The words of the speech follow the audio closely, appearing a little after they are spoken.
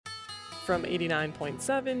From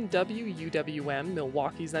 89.7 WUWM,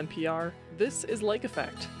 Milwaukee's NPR, this is Lake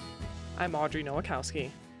Effect. I'm Audrey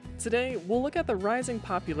Nowakowski. Today, we'll look at the rising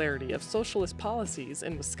popularity of socialist policies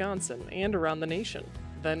in Wisconsin and around the nation.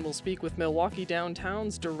 Then we'll speak with Milwaukee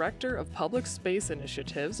Downtown's Director of Public Space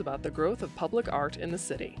Initiatives about the growth of public art in the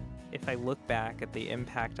city. If I look back at the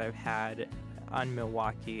impact I've had on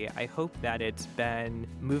Milwaukee, I hope that it's been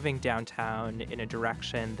moving downtown in a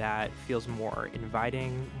direction that feels more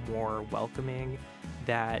inviting, more welcoming,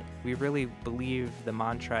 that we really believe the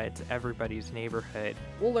mantra, it's everybody's neighborhood.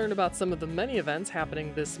 We'll learn about some of the many events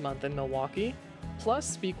happening this month in Milwaukee, plus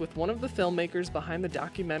speak with one of the filmmakers behind the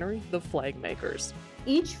documentary, The Flagmakers.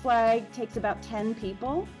 Each flag takes about 10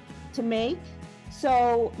 people to make.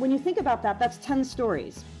 So when you think about that, that's 10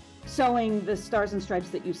 stories sewing the stars and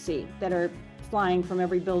stripes that you see that are flying from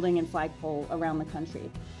every building and flagpole around the country.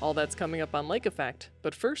 All that's coming up on Lake Effect,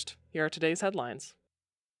 but first, here are today's headlines.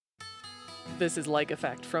 This is Lake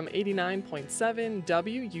Effect from 89.7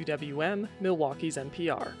 WUWM, Milwaukee's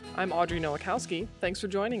NPR. I'm Audrey Nowakowski. Thanks for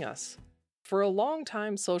joining us. For a long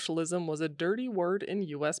time, socialism was a dirty word in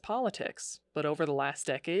U.S. politics, but over the last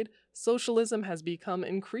decade, socialism has become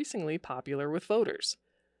increasingly popular with voters.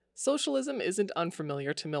 Socialism isn't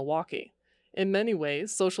unfamiliar to Milwaukee. In many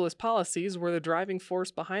ways, socialist policies were the driving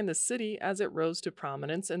force behind the city as it rose to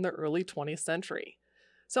prominence in the early 20th century.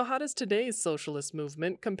 So how does today's socialist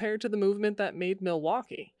movement compare to the movement that made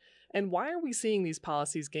Milwaukee? And why are we seeing these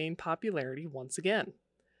policies gain popularity once again?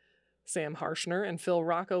 Sam Harshner and Phil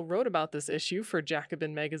Rocco wrote about this issue for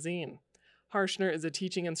Jacobin magazine. Harshner is a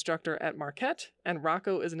teaching instructor at Marquette, and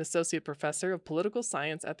Rocco is an associate professor of political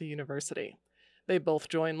science at the university. They both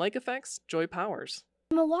join Lake Effect's Joy Powers.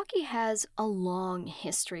 Milwaukee has a long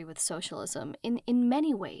history with socialism in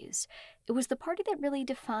many ways. It was the party that really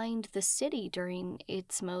defined the city during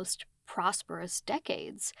its most prosperous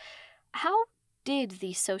decades. How did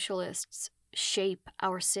the socialists shape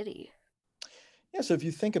our city? Yeah, so if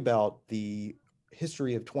you think about the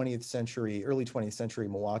history of 20th century, early 20th century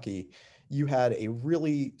Milwaukee, you had a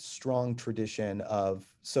really strong tradition of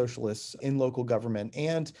socialists in local government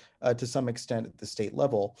and to some extent at the state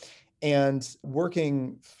level. And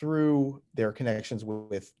working through their connections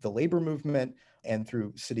with the labor movement and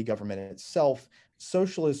through city government itself,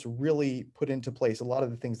 socialists really put into place a lot of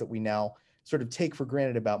the things that we now sort of take for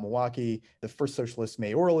granted about Milwaukee. The first socialist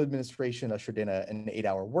mayoral administration ushered in an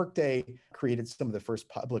 8-hour workday, created some of the first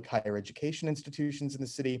public higher education institutions in the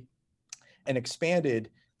city, and expanded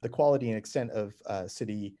the quality and extent of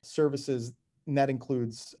city services. And that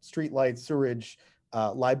includes streetlights, sewerage,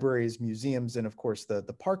 libraries, museums, and of course the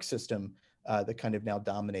park system that kind of now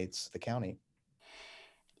dominates the county.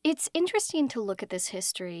 It's interesting to look at this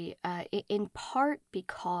history in part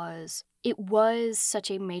because it was such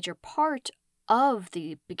a major part of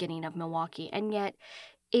the beginning of Milwaukee, and yet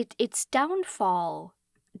its downfall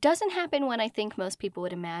doesn't happen when I think most people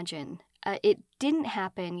would imagine. It didn't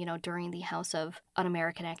happen, during the House of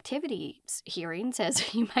Un-American Activities hearings,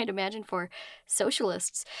 as you might imagine for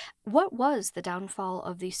socialists. What was the downfall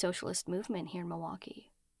of the socialist movement here in Milwaukee?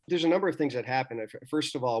 There's a number of things that happen.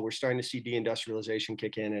 First of all, we're starting to see deindustrialization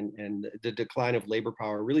kick in and the decline of labor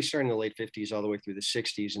power really starting in the late 50s all the way through the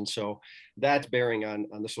 60s. And so that's bearing on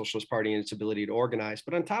the Socialist Party and its ability to organize.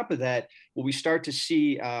 But on top of that, what we start to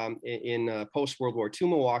see in post-World War II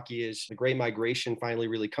Milwaukee is the Great Migration finally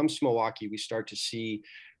really comes to Milwaukee. We start to see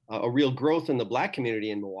a real growth in the Black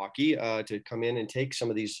community in Milwaukee to come in and take some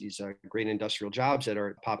of these great industrial jobs that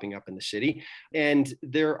are popping up in the city. And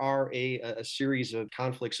there are a series of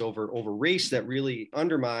conflicts over race that really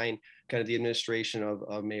undermine kind of the administration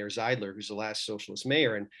of Mayor Zeidler, who's the last socialist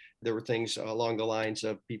mayor. And there were things along the lines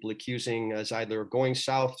of people accusing Zeidler of going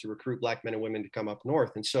south to recruit Black men and women to come up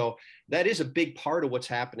north. And so that is a big part of what's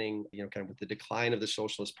happening, kind of with the decline of the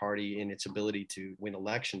Socialist Party and its ability to win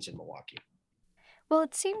elections in Milwaukee. Well,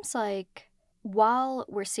 it seems like while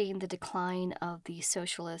we're seeing the decline of the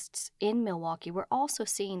socialists in Milwaukee, we're also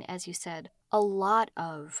seeing, as you said, a lot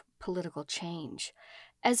of political change.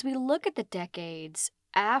 As we look at the decades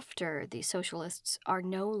after the socialists are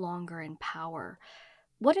no longer in power,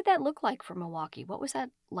 what did that look like for Milwaukee? What was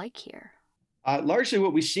that like here? Largely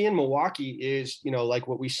what we see in Milwaukee is, like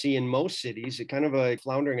what we see in most cities, it kind of a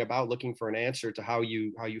floundering about looking for an answer to how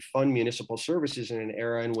you fund municipal services in an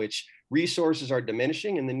era in which resources are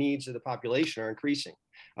diminishing and the needs of the population are increasing.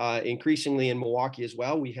 Increasingly in Milwaukee as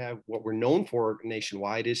well, we have what we're known for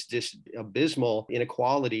nationwide is this abysmal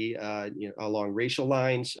inequality along racial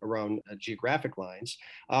lines, around geographic lines.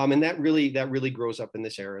 And that really grows up in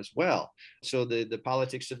this era as well. So the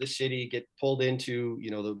politics of the city get pulled into,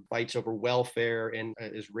 the fights over welfare and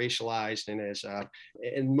is racialized,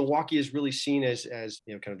 and Milwaukee is really seen as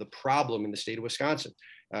kind of the problem in the state of Wisconsin.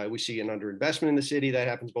 We see an underinvestment in the city that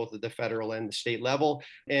happens both at the federal and the state level,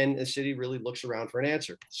 and the city really looks around for an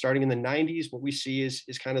answer. Starting in the 90s, what we see is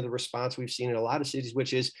kind of the response we've seen in a lot of cities,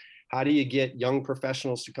 which is how do you get young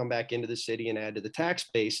professionals to come back into the city and add to the tax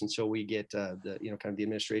base? And so we get the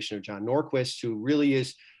administration of John Norquist, who really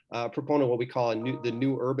is a proponent of what we call the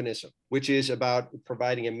new urbanism, which is about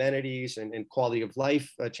providing amenities and quality of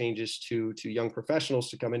life changes to young professionals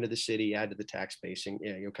to come into the city, add to the tax base, and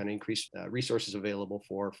kind of increase resources available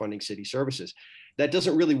for funding city services. That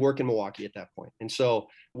doesn't really work in Milwaukee at that point. And so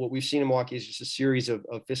what we've seen in Milwaukee is just a series of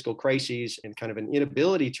fiscal crises and kind of an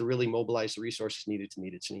inability to really mobilize the resources needed to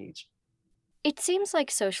meet its needs. It seems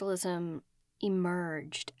like socialism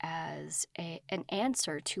emerged as an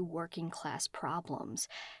answer to working class problems.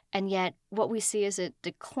 And yet, what we see as it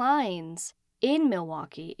declines in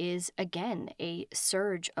Milwaukee is, again, a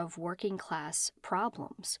surge of working class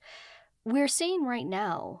problems. We're seeing right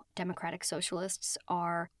now democratic socialists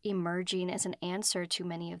are emerging as an answer to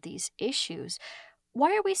many of these issues.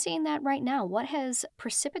 Why are we seeing that right now? What has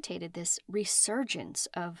precipitated this resurgence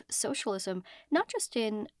of socialism, not just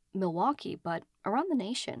in Milwaukee, but around the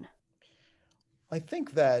nation? I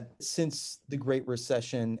think that since the Great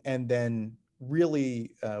Recession, and then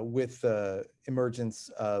really with the emergence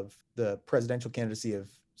of the presidential candidacy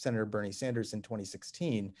of Senator Bernie Sanders in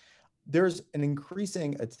 2016, there's an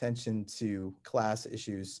increasing attention to class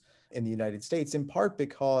issues in the United States, in part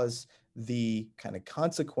because the kind of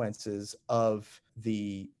consequences of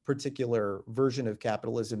the particular version of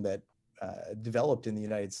capitalism that developed in the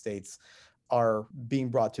United States are being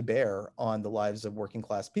brought to bear on the lives of working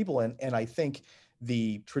class people. And I think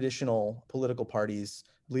the traditional political parties,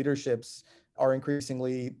 leaderships are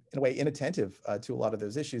increasingly, in a way, inattentive to a lot of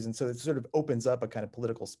those issues. And so it sort of opens up a kind of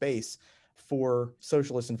political space for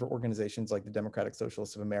socialists and for organizations like the Democratic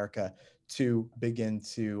Socialists of America to begin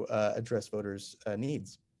to address voters'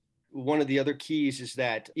 needs. One of the other keys is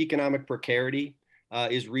that economic precarity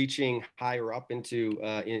is reaching higher up into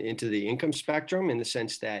the income spectrum, in the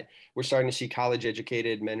sense that we're starting to see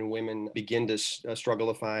college-educated men and women begin to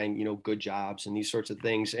struggle to find good jobs and these sorts of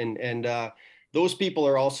things, and those people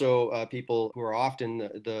are also people who are often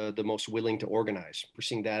the most willing to organize. We're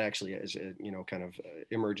seeing that actually as kind of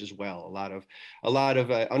emerge as well. A lot of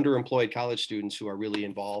underemployed college students who are really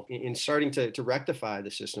involved in starting to rectify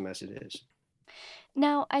the system as it is.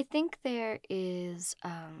 Now, I think there is,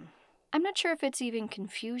 I'm not sure if it's even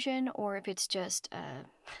confusion or if it's just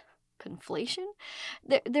conflation.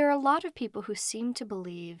 There are a lot of people who seem to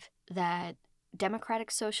believe that democratic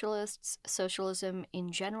socialists, socialism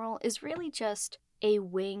in general, is really just a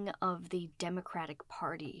wing of the Democratic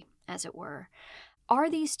Party, as it were. Are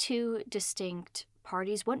these two distinct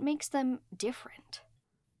parties? What makes them different?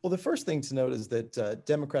 Well, the first thing to note is that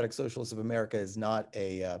Democratic Socialists of America is not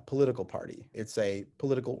a political party. It's a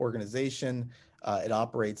political organization. It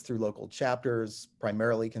operates through local chapters,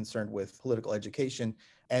 primarily concerned with political education.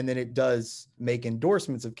 And then it does make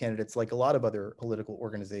endorsements of candidates like a lot of other political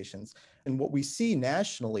organizations. And what we see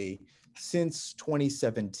nationally since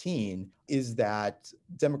 2017 is that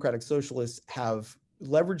Democratic Socialists have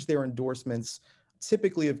leveraged their endorsements,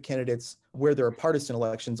 typically of candidates where there are partisan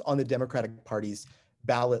elections, on the Democratic Party's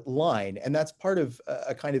ballot line. And that's part of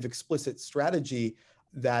a kind of explicit strategy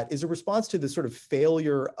that is a response to the sort of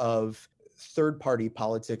failure of third-party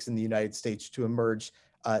politics in the United States to emerge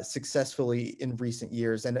successfully in recent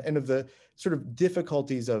years, and of the sort of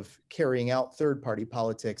difficulties of carrying out third-party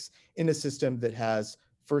politics in a system that has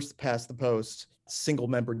first past the post,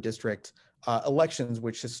 single-member district elections,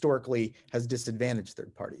 which historically has disadvantaged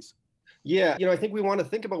third parties. Yeah, I think we want to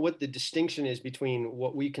think about what the distinction is between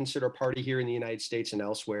what we consider a party here in the United States and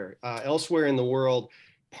elsewhere. Elsewhere in the world,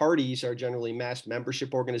 parties are generally mass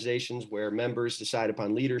membership organizations where members decide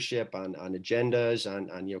upon leadership, on agendas, on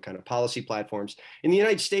kind of policy platforms. In the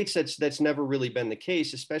United States, that's never really been the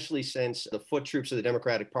case, especially since the foot troops of the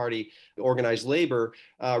Democratic Party, organized labor,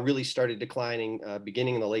 really started declining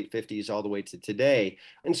beginning in the late 50s all the way to today.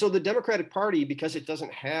 And so the Democratic Party, because it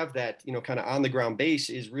doesn't have that kind of on the ground base,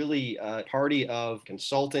 is really a party of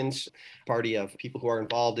consultants, party of people who are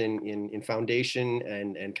involved in foundation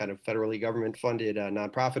and kind of federally government funded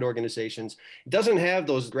nonprofit organizations. It doesn't have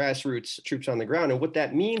those grassroots troops on the ground. And what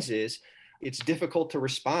that means is it's difficult to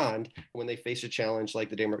respond when they face a challenge like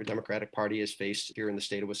the Democratic Party has faced here in the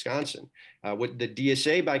state of Wisconsin. What the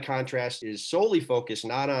DSA, by contrast, is solely focused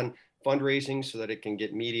not on fundraising so that it can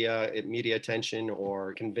get media attention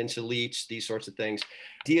or convince elites, these sorts of things.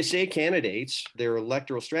 DSA candidates, their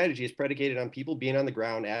electoral strategy is predicated on people being on the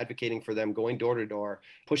ground, advocating for them, going door to door,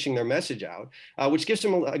 pushing their message out, which gives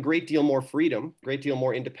them a great deal more freedom, a great deal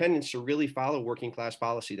more independence to really follow working class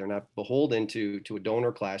policy. They're not beholden to a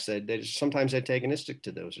donor class that is sometimes antagonistic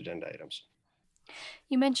to those agenda items.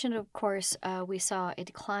 You mentioned, of course, we saw a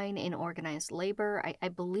decline in organized labor. I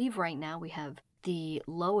believe right now we have the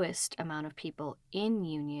lowest amount of people in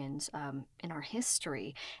unions in our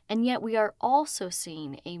history. And yet we are also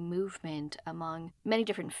seeing a movement among many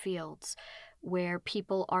different fields where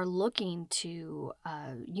people are looking to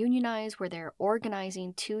unionize, where they're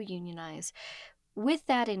organizing to unionize. With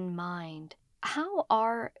that in mind, how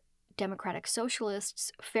are Democratic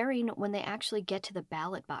Socialists faring when they actually get to the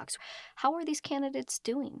ballot box? How are these candidates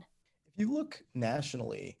doing? If you look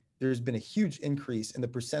nationally, there's been a huge increase in the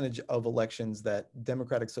percentage of elections that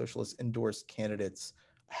Democratic Socialist endorsed candidates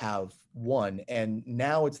have won. And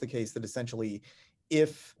now it's the case that essentially,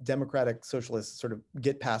 if Democratic Socialists sort of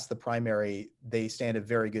get past the primary, they stand a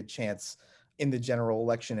very good chance in the general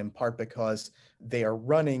election, in part because they are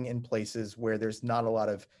running in places where there's not a lot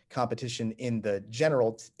of competition in the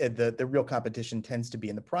general. The real competition tends to be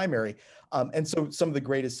in the primary. And so some of the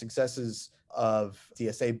greatest successes of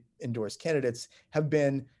DSA endorsed candidates have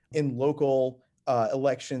been in local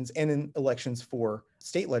elections and in elections for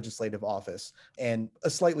state legislative office, and a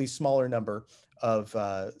slightly smaller number of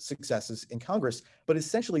successes in Congress. But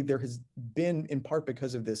essentially, there has been, in part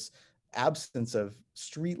because of this absence of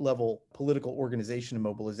street level political organization and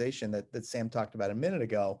mobilization that Sam talked about a minute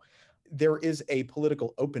ago, there is a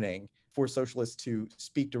political opening for socialists to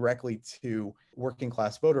speak directly to working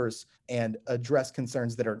class voters and address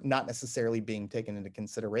concerns that are not necessarily being taken into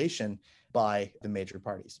consideration by the major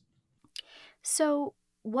parties. So,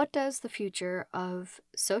 what does the future of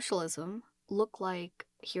socialism look like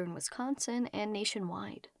here in Wisconsin and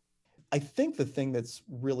nationwide? I think the thing that's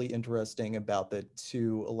really interesting about the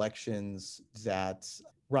two elections that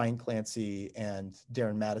Ryan Clancy and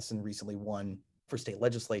Darren Madison recently won for state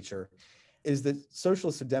legislature is that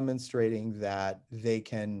socialists are demonstrating that they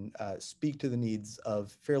can speak to the needs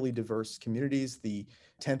of fairly diverse communities. The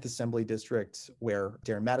 10th Assembly District, where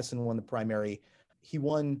Darren Madison won the primary, he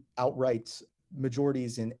won outright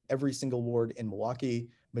majorities in every single ward in Milwaukee,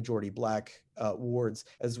 majority Black wards,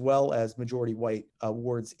 as well as majority white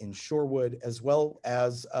wards in Shorewood, as well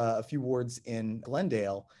as a few wards in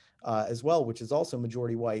Glendale as well, which is also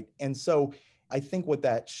majority white. And so I think what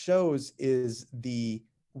that shows is the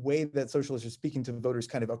way that socialists are speaking to voters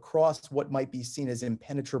kind of across what might be seen as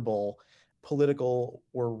impenetrable political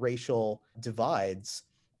or racial divides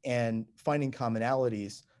and finding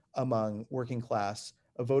commonalities among working class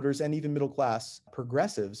voters and even middle class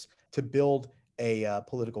progressives to build a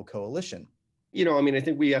political coalition. I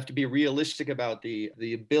think we have to be realistic about the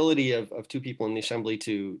ability of two people in the assembly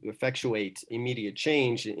to effectuate immediate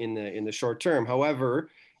change in the short term. However,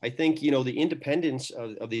 I think, the independence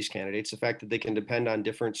of these candidates, the fact that they can depend on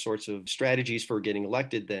different sorts of strategies for getting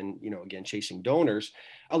elected than, again, chasing donors,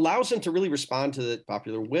 allows them to really respond to the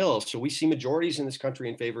popular will. So we see majorities in this country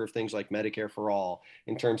in favor of things like Medicare for all,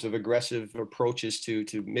 in terms of aggressive approaches to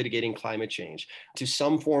mitigating climate change, to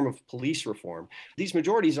some form of police reform. These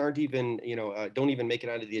majorities aren't even, don't even make it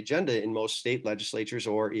onto the agenda in most state legislatures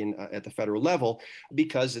or at the federal level,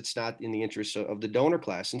 because it's not in the interest of the donor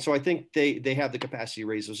class. And so I think they have the capacity to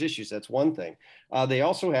raise those issues. That's one thing. They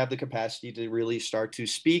also have the capacity to really start to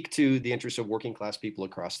speak to the interests of working class people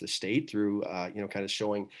across the state through, kind of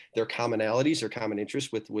showing their commonalities, their common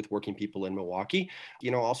interests with working people in Milwaukee.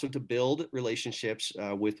 Also to build relationships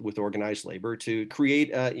with organized labor, to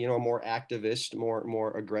create a more activist,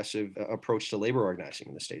 more aggressive approach to labor organizing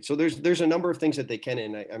in the state. So there's a number of things that they can,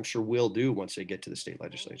 and I'm sure will do once they get to the state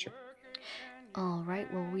legislature. All right,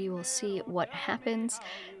 well, we will see what happens.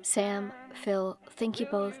 Sam, Phil, thank you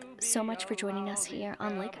both so much for joining us here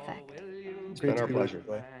on Lake Effect. It's been our pleasure.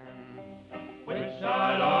 Which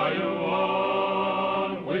side are you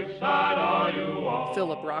on? Which side are you on?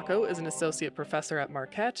 Philip Rocco is an associate professor at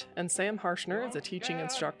Marquette, and Sam Harshner is a teaching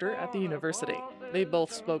instructor at the university. They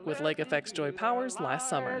both spoke with Lake Effect's Joy Powers last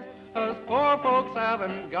summer. Us poor folks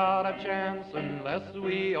haven't got a chance unless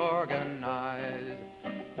we organize.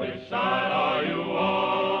 Which side are you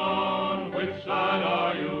on? Which side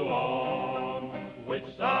are you on? Which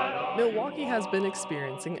side are Milwaukee has been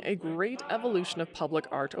experiencing a great evolution of public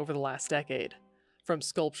art over the last decade. From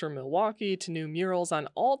Sculpture Milwaukee to new murals on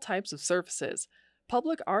all types of surfaces,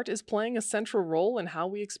 public art is playing a central role in how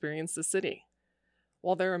we experience the city.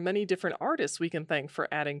 While there are many different artists we can thank for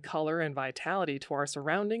adding color and vitality to our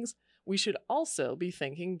surroundings, we should also be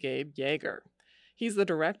thanking Gabe Yeager. He's the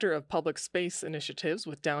director of public space initiatives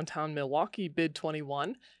with Downtown Milwaukee Bid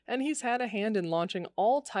 21, and he's had a hand in launching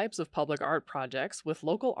all types of public art projects with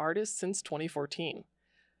local artists since 2014.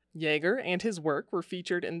 Yeager and his work were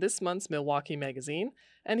featured in this month's Milwaukee Magazine,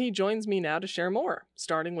 and he joins me now to share more,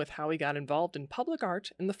 starting with how he got involved in public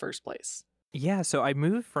art in the first place. Yeah, so I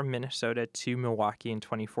moved from Minnesota to Milwaukee in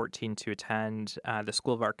 2014 to attend the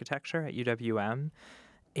School of Architecture at UWM.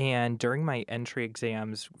 And during my entry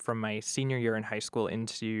exams from my senior year in high school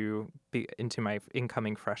into my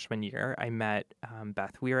incoming freshman year, I met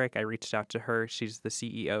Beth Wierick. I reached out to her. She's the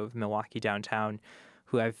CEO of Milwaukee Downtown,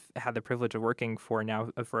 who I've had the privilege of working for now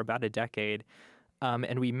for about a decade.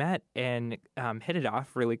 And we met and hit it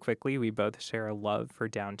off really quickly. We both share a love for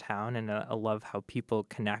downtown and a love how people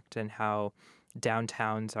connect and how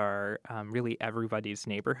downtowns are really everybody's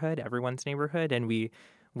neighborhood, everyone's neighborhood. And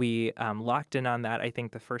we locked in on that. I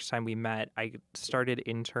think the first time we met, I started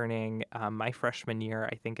interning my freshman year.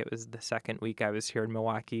 I think it was the second week I was here in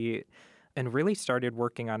Milwaukee, and really started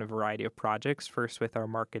working on a variety of projects, first with our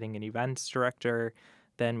marketing and events director,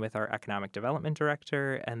 then with our economic development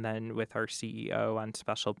director, and then with our CEO on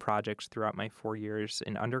special projects throughout my 4 years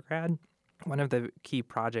in undergrad. One of the key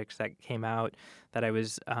projects that came out that I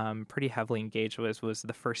was pretty heavily engaged with was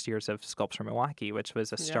the first years of Sculpture Milwaukee, which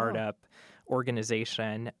was a startup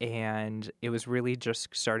organization, and it was really just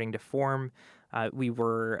starting to form. We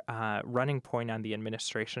were running point on the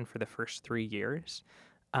administration for the first 3 years.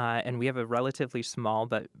 And we have a relatively small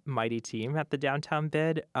but mighty team at the Downtown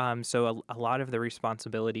Bid. So a lot of the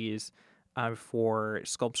responsibilities for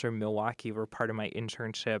Sculpture Milwaukee were part of my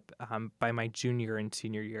internship by my junior and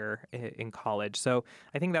senior year in college. So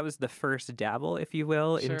I think that was the first dabble, if you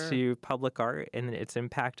will, into public art and its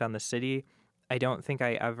impact on the city. I don't think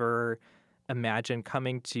I ever imagined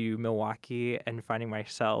coming to Milwaukee and finding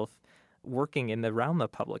myself working in the realm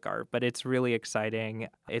of public art, but it's really exciting.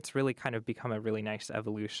 It's really kind of become a really nice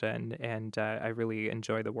evolution, and I really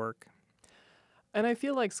enjoy the work. And I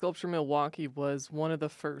feel like Sculpture Milwaukee was one of the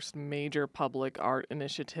first major public art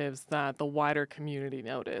initiatives that the wider community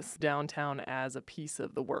noticed, downtown as a piece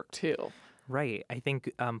of the work too. Right. I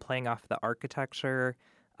think playing off the architecture,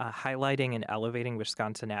 highlighting and elevating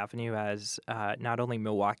Wisconsin Avenue as not only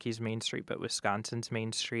Milwaukee's Main Street, but Wisconsin's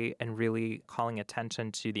Main Street, and really calling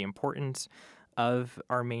attention to the importance of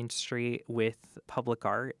our Main Street with public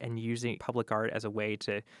art and using public art as a way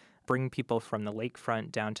to bring people from the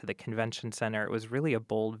lakefront down to the convention center. It was really a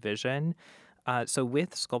bold vision. So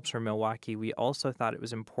with Sculpture Milwaukee, we also thought it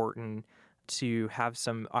was important to have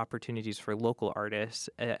some opportunities for local artists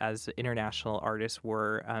as international artists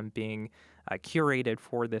were being curated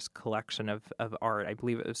for this collection of art. I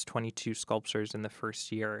believe it was 22 sculptures in the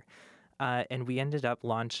first year. And we ended up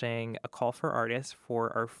launching a call for artists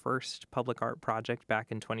for our first public art project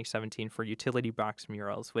back in 2017 for utility box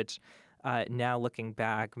murals, which now looking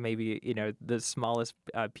back, maybe, the smallest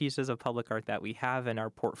pieces of public art that we have in our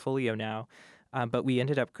portfolio now. But we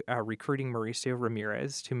ended up recruiting Mauricio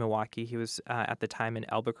Ramirez to Milwaukee. He was at the time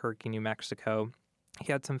in Albuquerque, New Mexico. He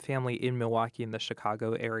had some family in Milwaukee in the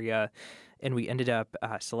Chicago area, and we ended up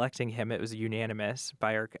selecting him. It was unanimous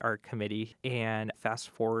by our committee. And fast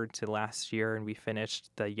forward to last year, and we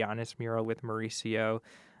finished the Giannis mural with Mauricio.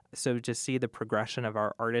 So to see the progression of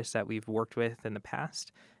our artists that we've worked with in the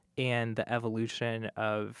past and the evolution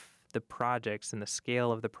of the projects and the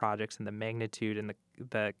scale of the projects and the magnitude and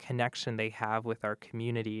the connection they have with our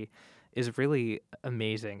community is really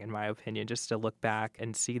amazing, in my opinion, just to look back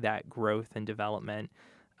and see that growth and development,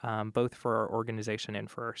 both for our organization and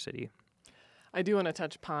for our city. I do want to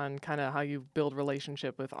touch upon kind of how you build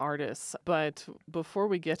relationship with artists, but before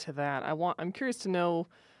we get to that, I'm curious to know,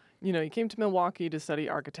 you came to Milwaukee to study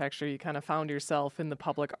architecture, you kind of found yourself in the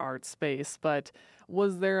public art space, but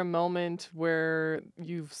was there a moment where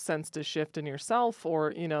you've sensed a shift in yourself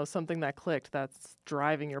or, something that clicked that's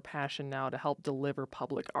driving your passion now to help deliver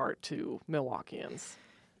public art to Milwaukeeans?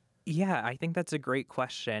 Yeah, I think that's a great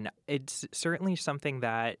question. It's certainly something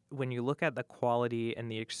that when you look at the quality and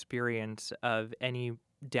the experience of any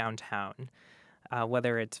downtown,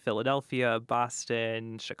 whether it's Philadelphia,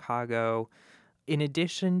 Boston, Chicago, in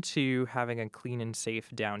addition to having a clean and safe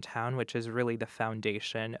downtown, which is really the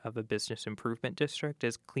foundation of a business improvement district,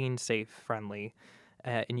 is clean, safe, friendly.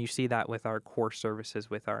 And you see that with our core services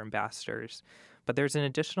with our ambassadors. But there's an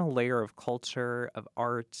additional layer of culture, of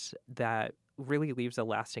art that really leaves a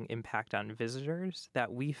lasting impact on visitors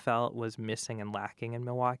that we felt was missing and lacking in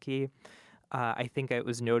Milwaukee. I think it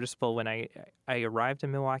was noticeable when I arrived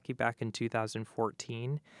in Milwaukee back in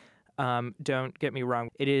 2014. Don't get me wrong,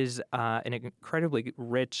 it is an incredibly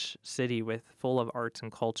rich city full of arts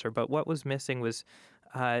and culture. But what was missing was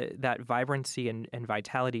that vibrancy and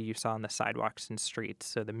vitality you saw on the sidewalks and streets.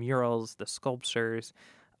 So the murals, the sculptures,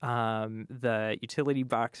 the utility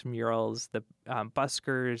box murals, the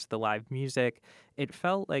buskers, the live music. It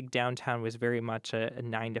felt like downtown was very much a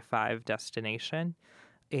 9 to 5 destination.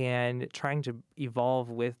 And trying to evolve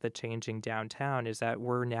with the changing downtown is that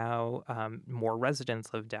we're now more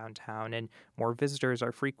residents live downtown and more visitors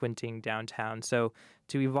are frequenting downtown. So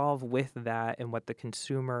to evolve with that and what the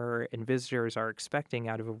consumer and visitors are expecting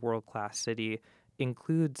out of a world-class city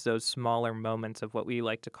includes those smaller moments of what we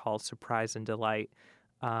like to call surprise and delight,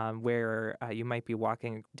 where you might be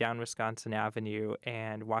walking down Wisconsin Avenue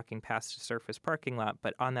and walking past a surface parking lot,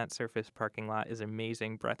 but on that surface parking lot is an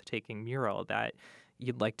amazing, breathtaking mural that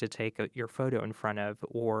you'd like to take your photo in front of,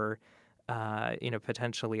 or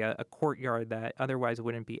potentially a courtyard that otherwise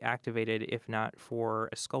wouldn't be activated if not for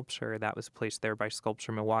a sculpture that was placed there by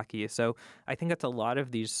Sculpture Milwaukee. So I think it's a lot of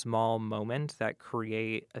these small moments that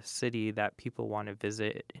create a city that people want to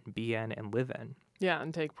visit and be in and live in. Yeah,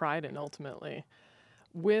 and take pride in ultimately.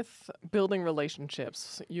 With building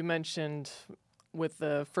relationships, you mentioned with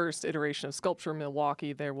the first iteration of Sculpture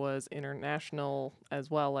Milwaukee, there was international as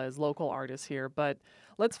well as local artists here. But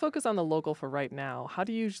let's focus on the local for right now. How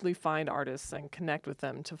do you usually find artists and connect with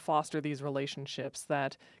them to foster these relationships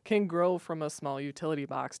that can grow from a small utility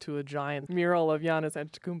box to a giant mural of Giannis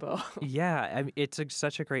Antetokounmpo? Yeah, it's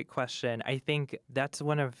such a great question. I think that's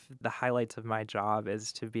one of the highlights of my job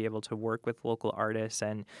is to be able to work with local artists,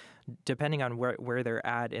 and depending on where they're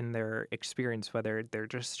at in their experience, whether they're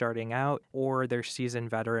just starting out or they're seasoned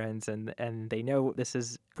veterans and they know this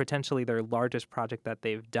is potentially their largest project that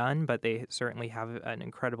they've done, but they certainly have an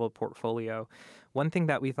incredible portfolio. One thing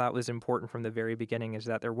that we thought was important from the very beginning is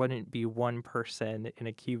that there wouldn't be one person in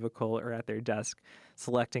a cubicle or at their desk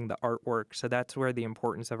selecting the artwork. So that's where the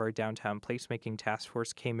importance of our downtown placemaking task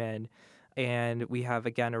force came in. And we have,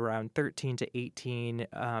 again, around 13 to 18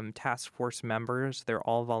 task force members. They're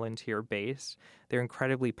all volunteer-based. They're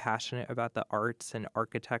incredibly passionate about the arts and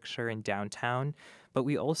architecture in downtown. But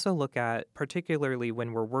we also look at, particularly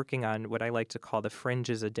when we're working on what I like to call the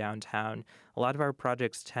fringes of downtown, a lot of our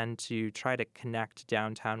projects tend to try to connect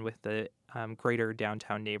downtown with the greater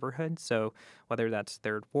downtown neighborhood. So whether that's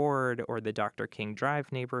Third Ward or the Dr. King Drive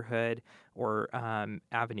neighborhood or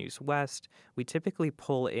Avenues West, we typically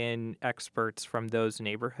pull in experts from those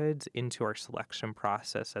neighborhoods into our selection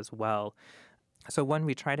process as well. So one,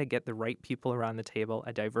 we try to get the right people around the table,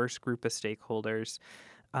 a diverse group of stakeholders.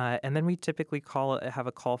 And then we typically have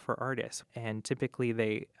a call for artists. And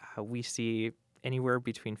typically we see anywhere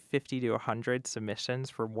between 50 to 100 submissions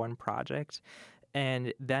for one project.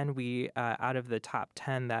 And then we, out of the top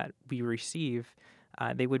 10 that we receive,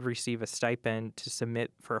 they would receive a stipend to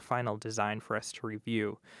submit for a final design for us to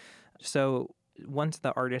review. So once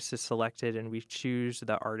the artist is selected and we choose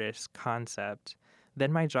the artist's concept,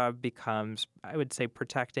 then my job becomes, I would say,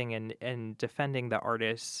 protecting and defending the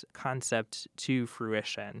artist's concept to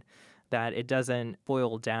fruition, that it doesn't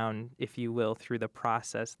boil down, if you will, through the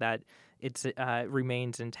process, that it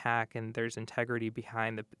remains intact and there's integrity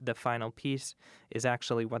behind the final piece is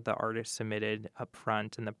actually what the artist submitted up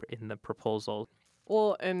front in the proposal.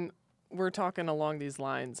 Well, and we're talking along these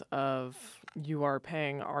lines of you are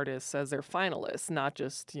paying artists as their finalists, not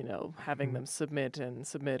just, having them submit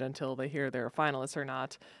until they hear they're a finalist or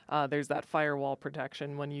not. There's that firewall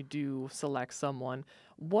protection when you do select someone.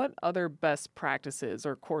 What other best practices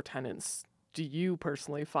or core tenets do you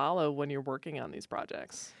personally follow when you're working on these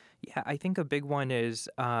projects? Yeah, I think a big one is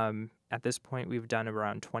at this point we've done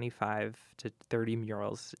around 25 to 30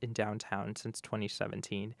 murals in downtown since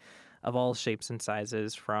 2017 of all shapes and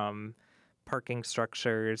sizes, from parking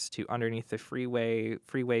structures to underneath the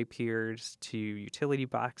freeway piers to utility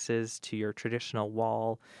boxes to your traditional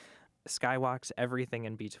wall, skywalks, everything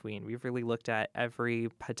in between. We've really looked at every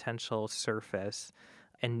potential surface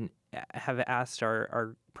and have asked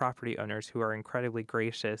our property owners, who are incredibly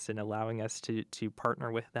gracious in allowing us to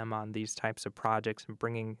partner with them on these types of projects and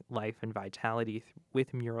bringing life and vitality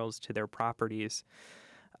with murals to their properties.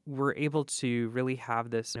 We're able to really have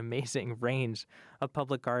this amazing range of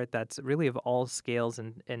public art that's really of all scales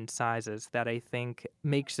and sizes that I think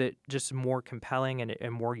makes it just more compelling and a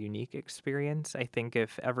more unique experience. I think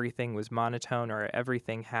if everything was monotone or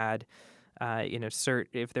everything had,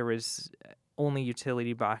 if there was only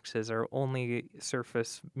utility boxes or only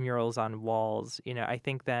surface murals on walls, I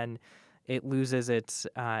think then it loses its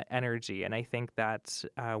energy. And I think that's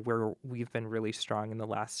where we've been really strong in the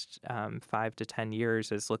last 5 to 10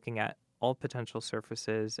 years, is looking at all potential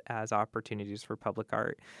surfaces as opportunities for public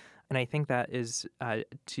art. And I think that is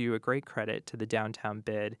to a great credit to the downtown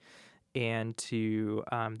bid and to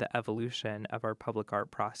the evolution of our public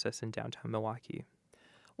art process in downtown Milwaukee.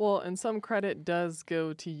 Well, and some credit does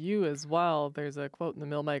go to you as well. There's a quote in the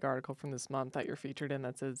Milmag article from this month that you're featured in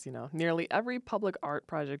that says, nearly every public art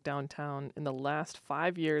project downtown in the last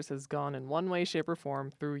 5 years has gone in one way, shape, or form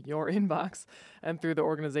through your inbox and through the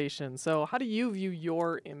organization. So how do you view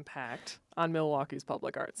your impact on Milwaukee's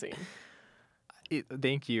public art scene?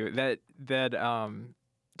 Thank you. That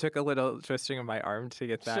took a little twisting of my arm to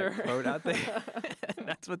get that quote out there.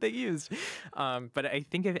 That's what they used. But I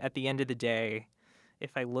think at the end of the day,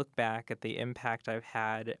 if I look back at the impact I've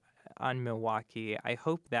had on Milwaukee, I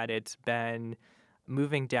hope that it's been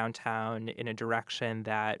moving downtown in a direction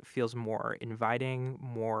that feels more inviting,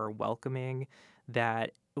 more welcoming,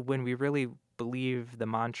 that when we really believe the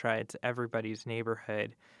mantra, it's everybody's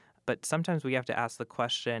neighborhood. But sometimes we have to ask the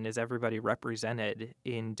question, is everybody represented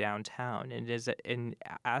in downtown? And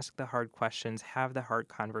ask the hard questions, have the hard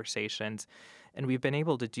conversations. And we've been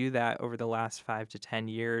able to do that over the last 5 to 10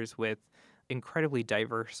 years with incredibly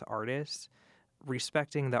diverse artists,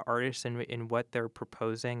 respecting the artists in what they're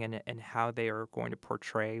proposing and how they are going to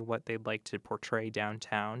portray what they'd like to portray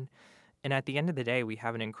downtown. And at the end of the day, we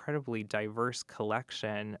have an incredibly diverse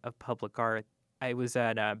collection of public art. I was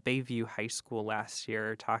at Bayview High School last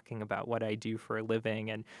year talking about what I do for a living,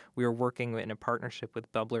 and we were working in a partnership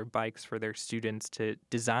with Bubbler Bikes for their students to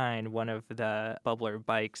design one of the Bubbler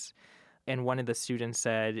bikes. And one of the students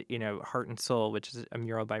said, Heart and Soul, which is a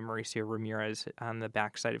mural by Mauricio Ramirez on the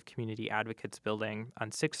backside of Community Advocates Building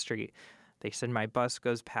on 6th Street. They said, my bus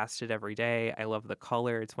goes past it every day. I love the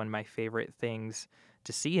color. It's one of my favorite things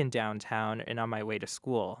to see in downtown and on my way to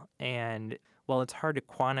school. And while it's hard to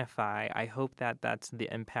quantify, I hope that that's the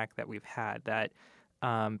impact that we've had, that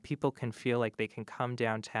people can feel like they can come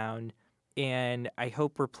downtown. And I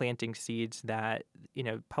hope we're planting seeds that,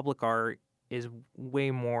 public art is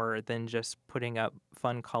way more than just putting up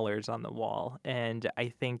fun colors on the wall. And I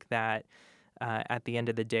think that at the end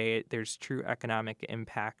of the day, there's true economic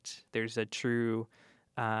impact. There's a true,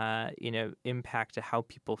 impact to how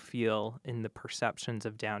people feel in the perceptions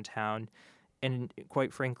of downtown. And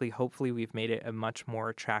quite frankly, hopefully we've made it a much more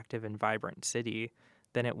attractive and vibrant city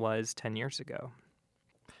than it was 10 years ago.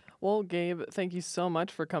 Well, Gabe, thank you so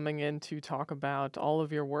much for coming in to talk about all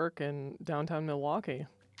of your work in downtown Milwaukee.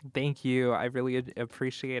 Thank you. I really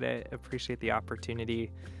appreciate it. Appreciate the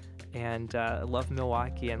opportunity, and love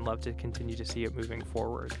Milwaukee and love to continue to see it moving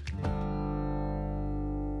forward.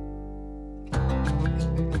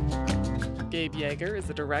 Gabe Yeager is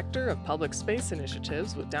the Director of Public Space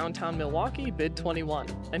Initiatives with Downtown Milwaukee Bid 21,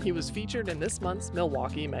 and he was featured in this month's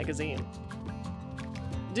Milwaukee Magazine.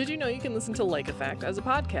 Did you know you can listen to Lake Effect as a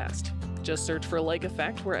podcast? Just search for Lake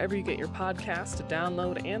Effect wherever you get your podcasts to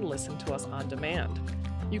download and listen to us on demand.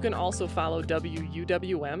 You can also follow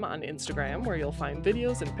WUWM on Instagram, where you'll find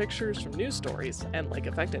videos and pictures from news stories and Lake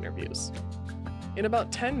Effect interviews. In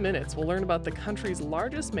about 10 minutes, we'll learn about the country's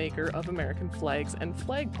largest maker of American flags and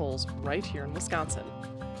flagpoles right here in Wisconsin.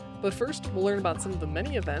 But first, we'll learn about some of the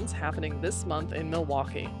many events happening this month in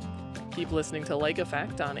Milwaukee. Keep listening to Lake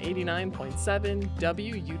Effect on 89.7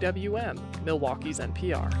 WUWM, Milwaukee's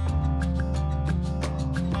NPR.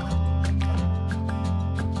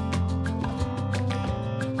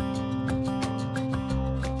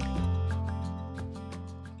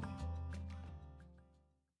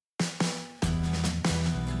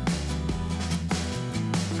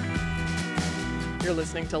 You're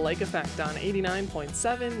listening to Lake Effect on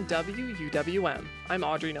 89.7 WUWM. I'm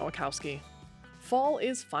Audrey Nowakowski. Fall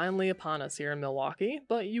is finally upon us here in Milwaukee,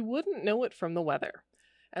 but you wouldn't know it from the weather.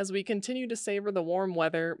 As we continue to savor the warm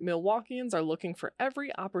weather, Milwaukeeans are looking for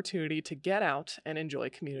every opportunity to get out and enjoy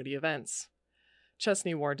community events.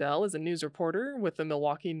 Chesney Wardell is a news reporter with the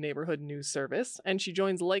Milwaukee Neighborhood News Service, and she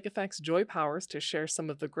joins Lake Effect's Joy Powers to share some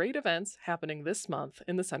of the great events happening this month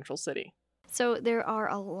in the Central City. So there are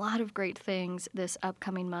a lot of great things this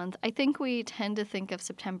upcoming month. I think we tend to think of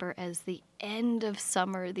September as the end of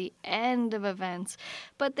summer, the end of events,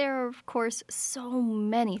 but there are, of course, so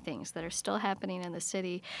many things that are still happening in the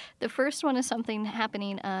city. The first one is something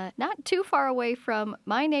happening not too far away from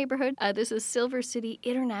my neighborhood. This is Silver City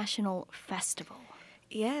International Festival.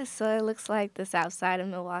 Yeah, so it looks like the south side of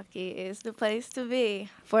Milwaukee is the place to be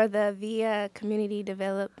for the VIA Community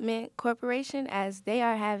Development Corporation, as they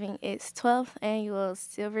are having its 12th annual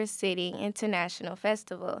Silver City International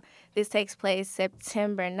Festival. This takes place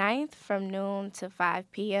September 9th from noon to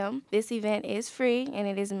 5 p.m. This event is free, and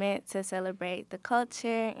it is meant to celebrate the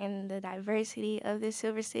culture and the diversity of the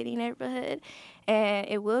Silver City neighborhood. And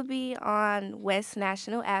it will be on West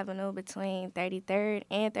National Avenue between 33rd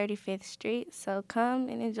and 35th Street. So come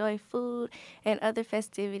and enjoy food and other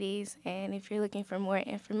festivities. And if you're looking for more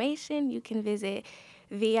information, you can visit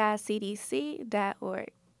vicdc.org.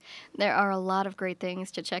 There are a lot of great things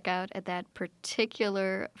to check out at that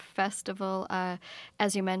particular festival.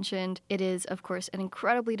 As you mentioned, it is, of course, an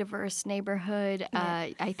incredibly diverse neighborhood.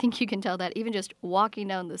 I think you can tell that even just walking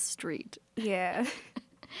down the street. Yeah.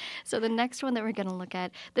 So the next one that we're going to look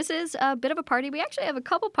at, this is a bit of a party. We actually have a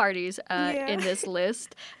couple parties in this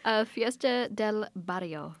list. Fiesta del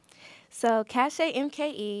Barrio. So Cache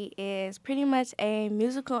MKE is pretty much a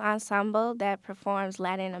musical ensemble that performs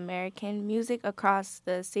Latin American music across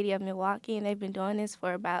the city of Milwaukee, and they've been doing this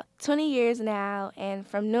for about 20 years now. And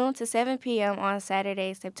from noon to 7 p.m. on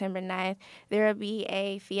Saturday, September 9th, there will be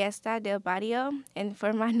a Fiesta del Barrio. And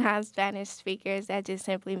for my non-Spanish speakers, that just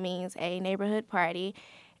simply means a neighborhood party.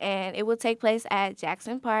 And it will take place at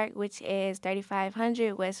Jackson Park, which is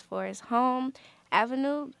 3500 West Forest Home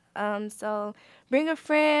Avenue. So bring a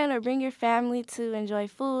friend or bring your family to enjoy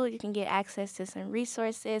food. You can get access to some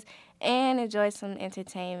resources and enjoy some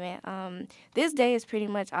entertainment. This day is pretty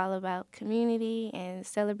much all about community and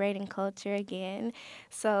celebrating culture again.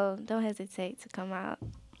 So don't hesitate to come out.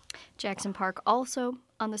 Jackson Park also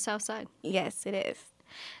on the south side. Yes, it is.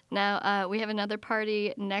 Now, we have another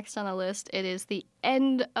party next on the list. It is the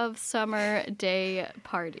end of summer day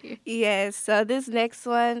party. Yes, so this next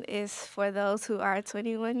one is for those who are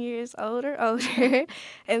 21 years old or older.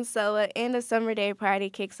 And so an end of summer day party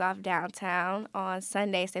kicks off downtown on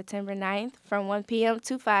Sunday, September 9th from 1 p.m.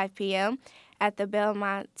 to 5 p.m. at the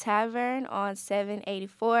Belmont Tavern on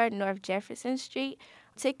 784 North Jefferson Street.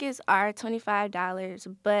 Tickets are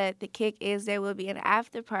 $25, but the kick is there will be an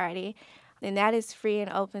after party, and that is free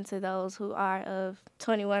and open to those who are of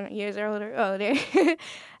 21 years old or older.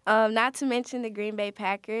 Not to mention the Green Bay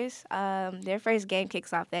Packers. Their first game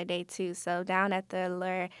kicks off that day, too. So down at the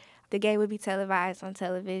Allure, the game will be televised on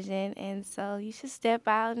television. And so you should step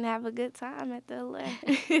out and have a good time at the Allure.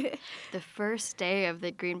 The first day of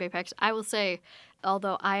the Green Bay Packers. I will say,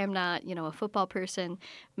 although I am not, a football person,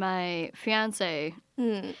 my fiance,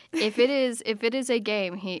 if it is a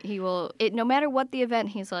game, he will, no matter what the event,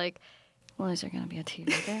 he's like, well, is there going to be a TV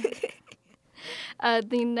there?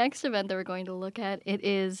 The next event that we're going to look at, it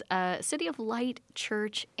is City of Light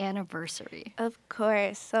Church Anniversary. Of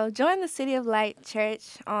course. So join the City of Light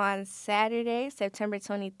Church on Saturday, September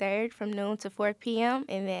 23rd from noon to 4 p.m.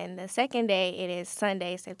 And then the second day, it is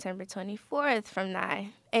Sunday, September 24th from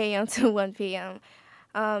 9 a.m. to 1 p.m.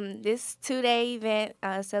 This two-day event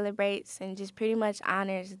celebrates and just pretty much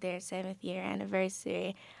honors their 7th year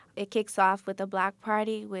anniversary. It kicks off with a block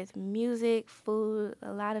party with music, food,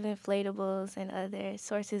 a lot of inflatables, and other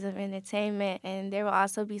sources of entertainment. And there will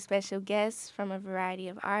also be special guests from a variety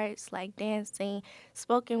of arts like dancing,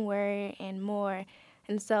 spoken word, and more.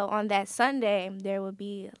 And so on that Sunday, there will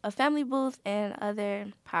be a family booth and other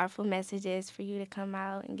powerful messages for you to come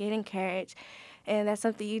out and get encouraged. And that's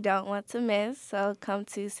something you don't want to miss. So come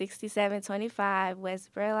to 6725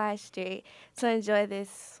 West Burleigh Street to enjoy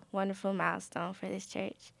this wonderful milestone for this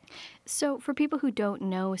church. So for people who don't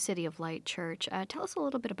know City of Light Church, tell us a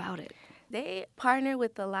little bit about it. They partner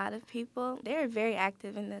with a lot of people. They're very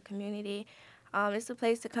active in the community. It's a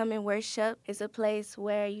place to come and worship. It's a place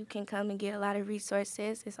where you can come and get a lot of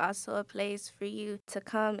resources. It's also a place for you to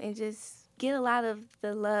come and just get a lot of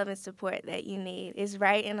the love and support that you need. It's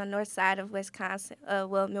right in the north side of Wisconsin,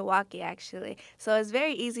 Milwaukee, actually. So it's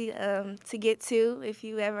very easy to get to if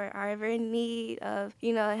you are ever in need of,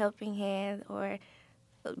 a helping hand or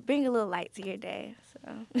bring a little light to your day.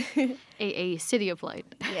 So a City of Light.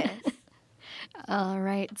 Yes. All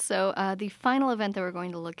right. So the final event that we're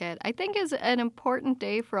going to look at, I think, is an important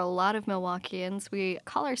day for a lot of Milwaukeeans. We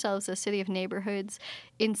call ourselves a city of neighborhoods.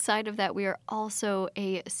 Inside of that, we are also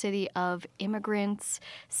a city of immigrants.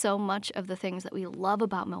 So much of the things that we love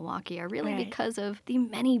about Milwaukee are really because of the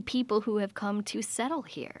many people who have come to settle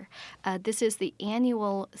here. This is the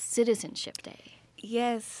annual Citizenship Day.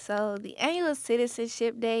 Yes, so the annual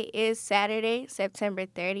Citizenship Day is Saturday, September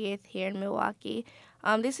 30th here in Milwaukee.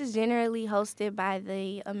 This is generally hosted by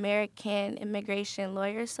the American Immigration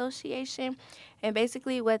Lawyer Association. And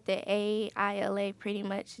basically what the AILA pretty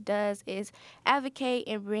much does is advocate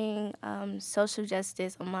and bring social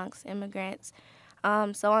justice amongst immigrants.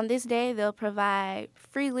 So on this day, they'll provide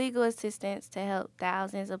free legal assistance to help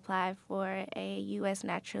thousands apply for a U.S.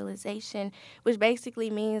 naturalization, which basically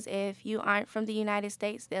means if you aren't from the United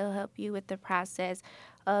States, they'll help you with the process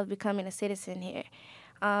of becoming a citizen here.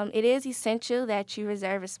 It is essential that you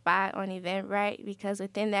reserve a spot on Eventbrite because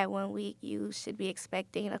within that 1 week, you should be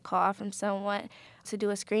expecting a call from someone to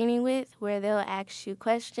do a screening with where they'll ask you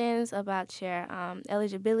questions about your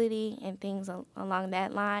eligibility and things along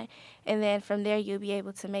that line. And then from there, you'll be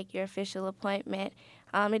able to make your official appointment.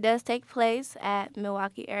 It does take place at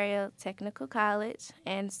Milwaukee Area Technical College,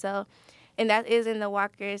 and that is in the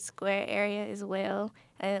Walker Square area as well,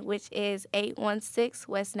 which is 816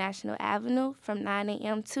 West National Avenue from 9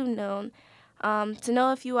 a.m. to noon. To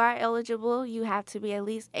know if you are eligible, you have to be at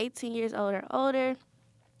least 18 years old or older,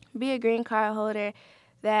 be a green card holder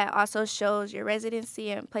that also shows your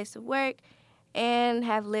residency and place of work, and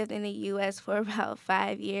have lived in the U.S. for about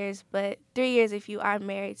 5 years, but 3 years if you are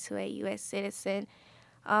married to a U.S. citizen.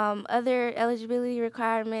 Other eligibility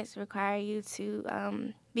requirements require you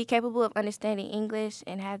to be capable of understanding English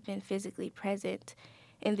and have been physically present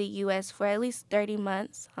in the U.S. for at least 30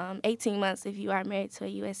 months, 18 months if you are married to a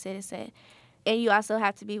U.S. citizen. And you also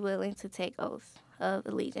have to be willing to take oath of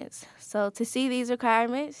allegiance. So to see these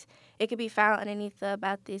requirements, it can be found underneath the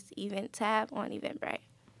About This Event tab on Eventbrite.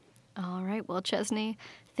 All right. Well, Chesney,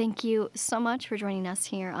 thank you so much for joining us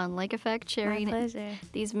here on Lake Effect, sharing My pleasure.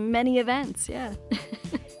 These many events. Yeah.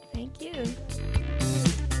 Thank you.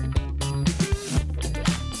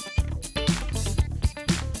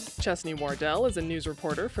 Chesney Wardell is a news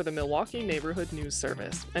reporter for the Milwaukee Neighborhood News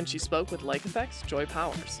Service, and she spoke with Lake Effect's Joy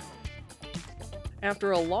Powers.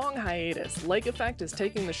 After a long hiatus, Lake Effect is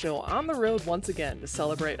taking the show on the road once again to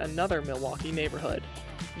celebrate another Milwaukee neighborhood.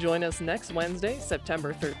 Join us next Wednesday,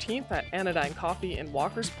 September 13th at Anodyne Coffee in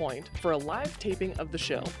Walker's Point for a live taping of the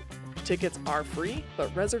show. Tickets are free,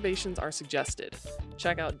 but reservations are suggested.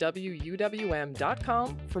 Check out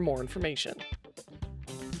WUWM.com for more information.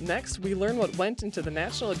 Next, we learn what went into the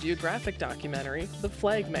National Geographic documentary, The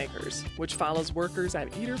Flagmakers, which follows workers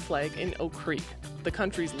at Eater Flag in Oak Creek, the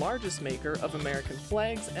country's largest maker of American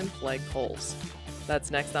flags and flag poles. That's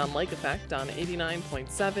next on Lake Effect on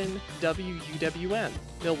 89.7 WUWM,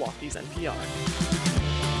 Milwaukee's NPR.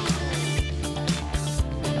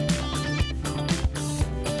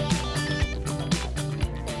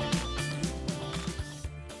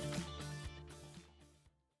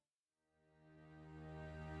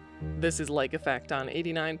 This is Lake Effect on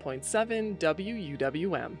 89.7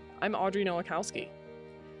 WUWM. I'm Audrey Nowakowski.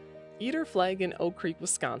 Eater Flag in Oak Creek,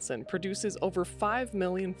 Wisconsin produces over 5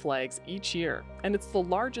 million flags each year, and it's the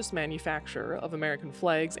largest manufacturer of American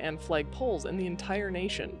flags and flag poles in the entire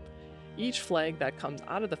nation. Each flag that comes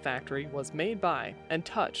out of the factory was made by and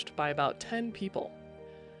touched by about 10 people.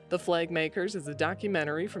 The Flagmakers is a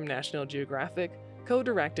documentary from National Geographic,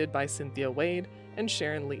 co-directed by Cynthia Wade and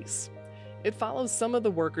Sharon Leese. It follows some of the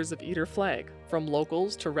workers of Eater Flag, from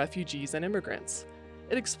locals to refugees and immigrants.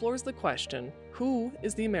 It explores the question, who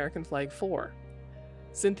is the American flag for?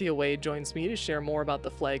 Cynthia Wade joins me to share more about the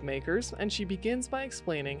Flagmakers, and she begins by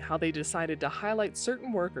explaining how they decided to highlight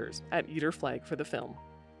certain workers at Eater Flag for the film.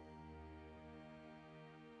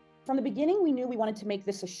 From the beginning, we knew we wanted to make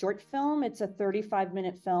this a short film. It's a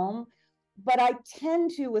 35-minute film, but I tend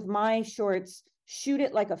to, with my shorts, shoot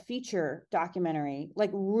it like a feature documentary, like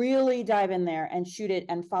really dive in there and shoot it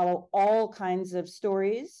and follow all kinds of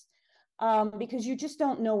stories, because you just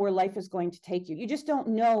don't know where life is going to take you. You just don't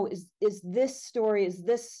know, is this story, is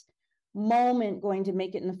this moment going to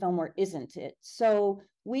make it in the film or isn't it? So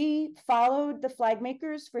we followed the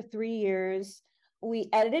Flagmakers for 3 years. We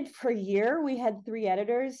edited for a year. We had 3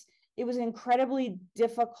 editors. It was an incredibly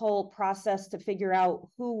difficult process to figure out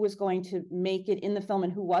who was going to make it in the film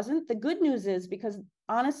and who wasn't. The good news is, because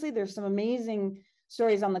honestly, there's some amazing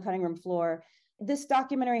stories on the cutting room floor, this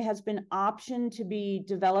documentary has been optioned to be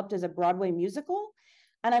developed as a Broadway musical.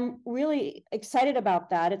 And I'm really excited about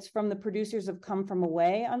that. It's from the producers of Come From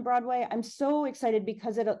Away on Broadway. I'm so excited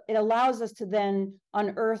because it allows us to then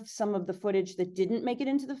unearth some of the footage that didn't make it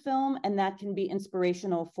into the film, and that can be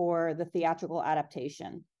inspirational for the theatrical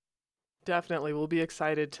adaptation. Definitely. We'll be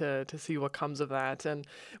excited to see what comes of that. And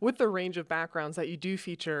with the range of backgrounds that you do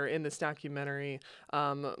feature in this documentary,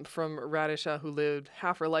 from Radisha, who lived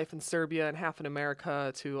half her life in Serbia and half in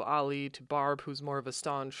America, to Ali, to Barb, who's more of a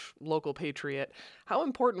staunch local patriot, how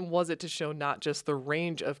important was it to show not just the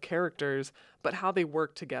range of characters, but how they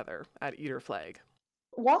work together at Eater Flag?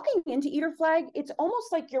 Walking into Eater Flag, it's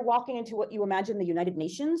almost like you're walking into what you imagine the United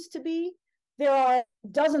Nations to be. There are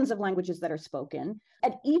dozens of languages that are spoken.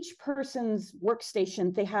 At each person's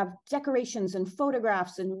workstation, they have decorations and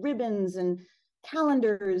photographs and ribbons and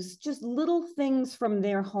calendars, just little things from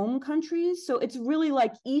their home countries. So it's really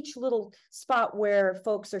like each little spot where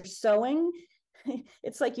folks are sewing.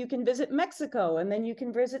 It's like you can visit Mexico, and then you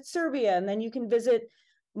can visit Serbia, and then you can visit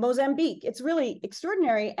Mozambique. It's really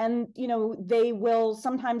extraordinary. And, they will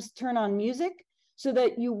sometimes turn on music so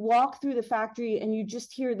that you walk through the factory and you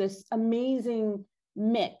just hear this amazing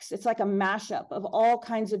mix. It's like a mashup of all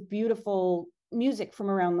kinds of beautiful music from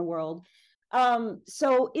around the world.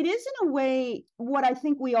 So it is, in a way, what I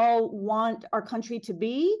think we all want our country to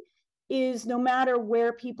be, is no matter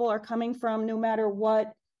where people are coming from, no matter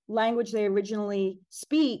what language they originally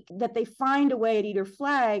speak, that they find a way at Eater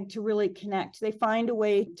Flag to really connect. They find a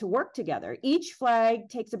way to work together. Each flag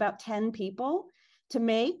takes about 10 people to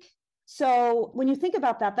make. So when you think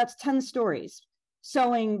about that, that's 10 stories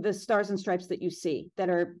sewing the stars and stripes that you see that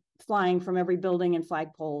are flying from every building and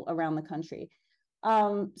flagpole around the country.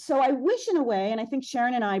 So I wish, in a way, and I think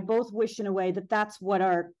Sharon and I both wish in a way, that that's what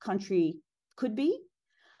our country could be.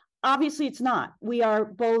 Obviously, it's not. We are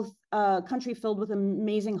both a country filled with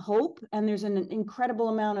amazing hope, and there's an incredible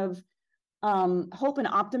amount of hope and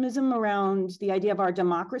optimism around the idea of our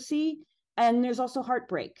democracy. And there's also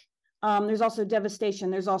heartbreak. There's also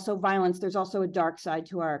devastation. There's also violence. There's also a dark side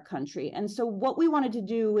to our country. And so what we wanted to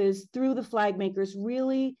do is, through the Flagmakers,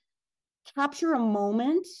 really capture a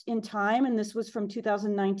moment in time. And this was from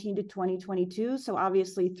 2019 to 2022. So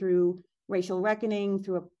obviously through racial reckoning,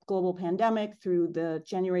 through a global pandemic, through the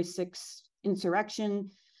January 6th insurrection,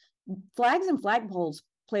 flags and flagpoles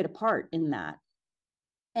played a part in that.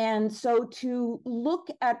 And so to look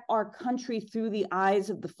at our country through the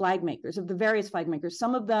eyes of the flagmakers, of the various flagmakers,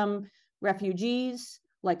 some of them refugees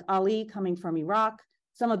like Ali coming from Iraq,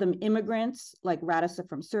 some of them immigrants like Radisa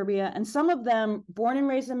from Serbia, and some of them born and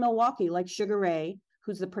raised in Milwaukee like Sugar Ray,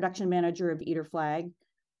 who's the production manager of Eater Flag,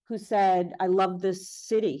 who said, I love this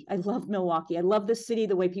city. I love Milwaukee. I love this city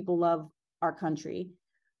the way people love our country.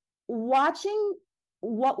 Watching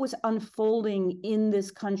what was unfolding in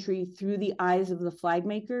this country through the eyes of the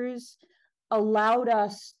flagmakers allowed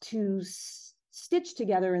us to stitch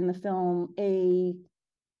together in the film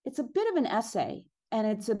it's a bit of an essay, and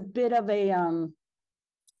it's a bit of a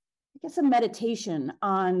meditation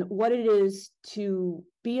on what it is to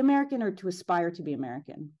be American, or to aspire to be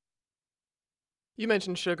American. You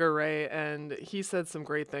mentioned Sugar Ray, and he said some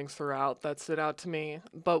great things throughout that stood out to me.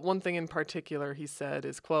 But one thing in particular he said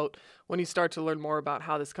is, quote, when you start to learn more about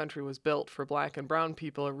how this country was built for Black and brown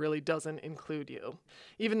people, it really doesn't include you.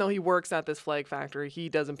 Even though he works at this flag factory, he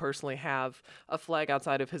doesn't personally have a flag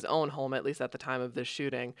outside of his own home, at least at the time of this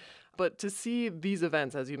shooting. But to see these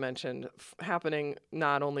events, as you mentioned, happening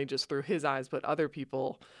not only just through his eyes, but other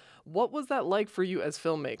people, what was that like for you as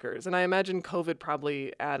filmmakers? And I imagine COVID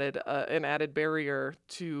probably added an added barrier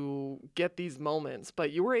to get these moments,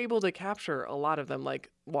 but you were able to capture a lot of them,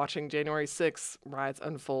 like watching January 6th riots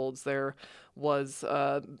unfolds. There was,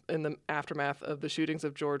 in the aftermath of the shootings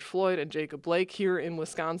of George Floyd and Jacob Blake here in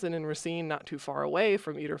Wisconsin and Racine, not too far away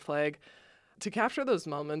from Eater Flag. To capture those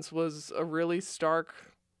moments was a really stark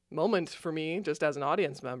moment for me, just as an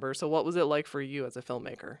audience member. So what was it like for you as a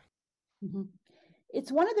filmmaker? Mm-hmm. It's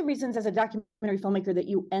one of the reasons as a documentary filmmaker that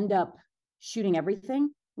you end up shooting everything,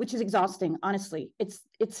 which is exhausting, honestly.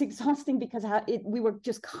 It's exhausting because we were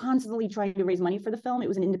just constantly trying to raise money for the film. It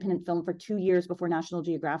was an independent film for 2 years before National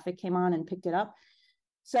Geographic came on and picked it up.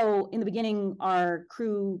 So in the beginning, our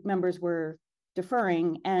crew members were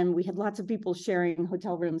deferring, and we had lots of people sharing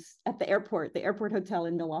hotel rooms at the airport hotel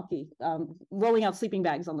in Milwaukee, rolling out sleeping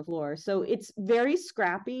bags on the floor. So it's very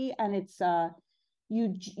scrappy, and it's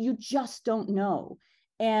you just don't know.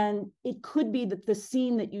 And it could be that the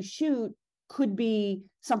scene that you shoot could be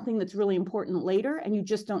something that's really important later, and you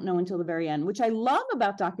just don't know until the very end, which I love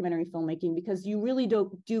about documentary filmmaking, because you really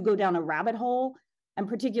do go down a rabbit hole, and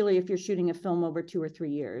particularly if you're shooting a film over 2 or 3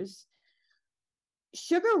 years.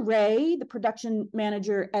 Sugar Ray, the production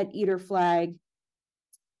manager at Eater Flag,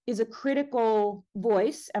 is a critical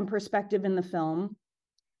voice and perspective in the film.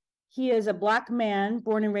 He is a Black man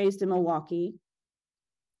born and raised in Milwaukee,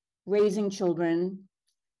 raising children,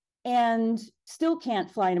 and still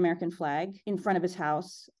can't fly an American flag in front of his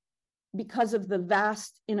house because of the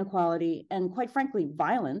vast inequality and, quite frankly,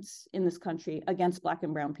 violence in this country against Black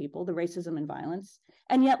and brown people, the racism and violence,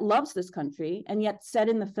 and yet loves this country, and yet said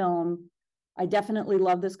in the film, I definitely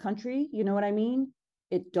love this country. You know what I mean?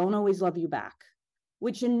 It don't always love you back,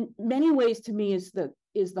 which in many ways to me is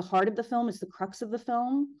the heart of the film, is the crux of the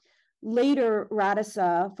film. Later,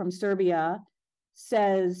 Radisa from Serbia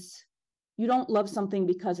says, you don't love something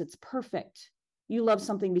because it's perfect. You love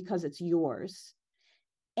something because it's yours.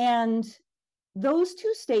 And those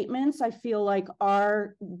two statements, I feel like,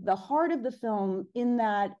 are the heart of the film, in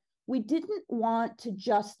that we didn't want to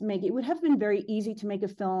just make it would have been very easy to make a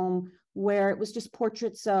film where it was just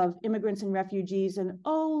portraits of immigrants and refugees and,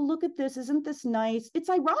 oh, look at this, isn't this nice? It's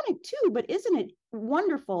ironic too, but isn't it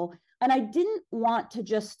wonderful? And I didn't want to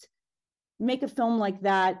just make a film like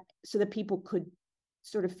that so that people could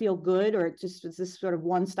sort of feel good, or it just was this sort of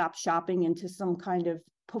one-stop shopping into some kind of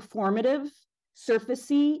performative,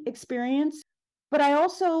 surfacey experience. But I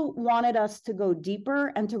also wanted us to go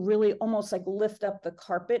deeper and to really almost like lift up the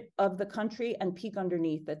carpet of the country and peek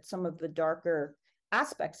underneath at some of the darker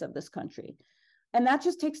aspects of this country. And that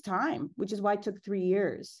just takes time, which is why it took 3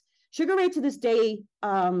 years. Sugar Ray, to this day,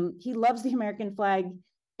 he loves the American flag.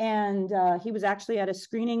 And he was actually at a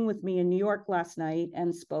screening with me in New York last night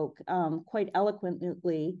and spoke quite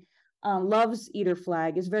eloquently, loves Eater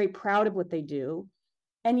Flag, is very proud of what they do.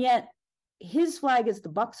 And yet his flag is the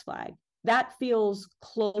Bucks flag. That feels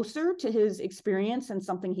closer to his experience and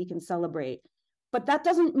something he can celebrate. But that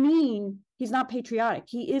doesn't mean he's not patriotic.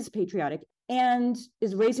 He is patriotic and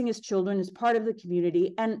is raising his children as part of the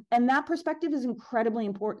community. And that perspective is incredibly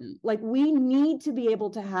important. Like, we need to be able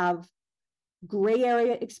to have gray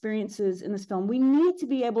area experiences in this film. We need to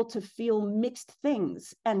be able to feel mixed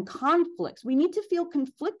things and conflicts. We need to feel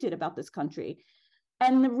conflicted about this country.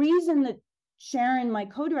 And the reason that Sharon, my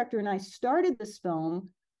co-director, and I started this film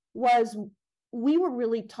was we were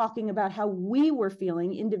really talking about how we were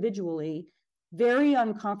feeling individually very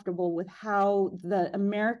uncomfortable with how the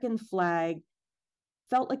American flag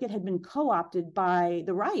felt like it had been co-opted by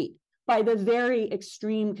the right, by the very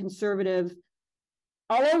extreme conservative,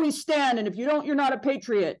 I'll always stand, and if you don't, you're not a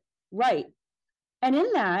patriot, right? And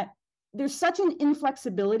in that, there's such an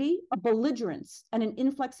inflexibility, a belligerence, and an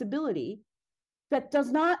inflexibility that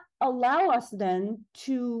does not allow us then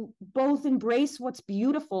to both embrace what's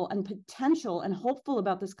beautiful and potential and hopeful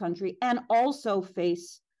about this country and also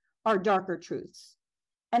face our darker truths.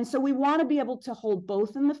 And so we want to be able to hold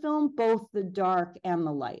both in the film, both the dark and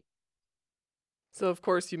the light. So, of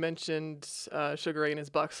course, you mentioned Sugar Ray and his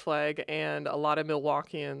Bucks flag, and a lot of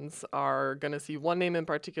Milwaukeeans are going to see one name in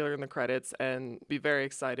particular in the credits and be very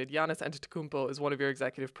excited. Giannis Antetokounmpo is one of your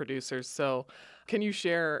executive producers. So can you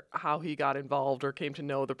share how he got involved or came to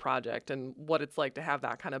know the project and what it's like to have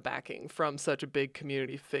that kind of backing from such a big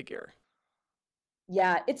community figure?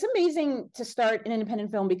 Yeah, it's amazing to start an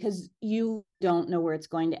independent film because you don't know where it's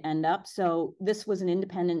going to end up. So this was an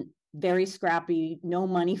independent, very scrappy, no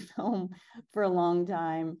money film for a long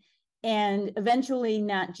time. And eventually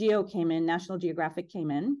Nat Geo came in, National Geographic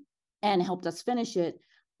came in and helped us finish it.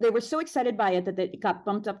 They were so excited by it that it got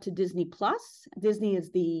bumped up to Disney Plus. Disney is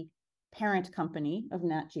the parent company of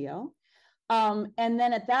Nat Geo. And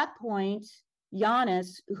then at that point,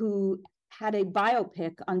 Giannis, who had a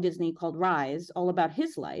biopic on Disney called Rise, all about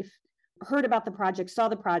his life, heard about the project, saw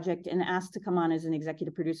the project, and asked to come on as an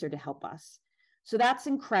executive producer to help us. So that's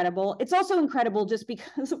incredible. It's also incredible just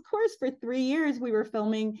because, of course, for 3 years we were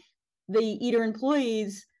filming the Eater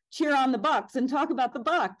employees cheer on the Bucks and talk about the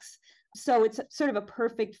Bucks. So it's sort of a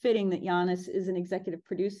perfect fitting that Giannis is an executive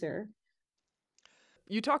producer.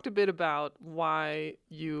 You talked a bit about why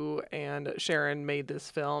you and Sharon made this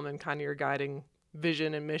film and kind of your guiding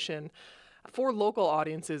vision and mission for local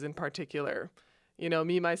audiences in particular. You know,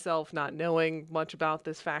 me, myself, not knowing much about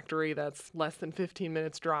this factory that's less than 15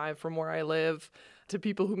 minutes drive from where I live, to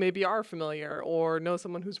people who maybe are familiar or know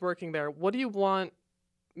someone who's working there. What do you want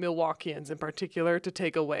Milwaukeeans in particular to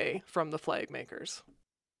take away from the Flagmakers?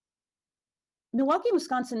 Milwaukee and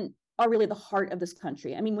Wisconsin are really the heart of this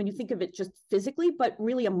country. I mean, when you think of it just physically, but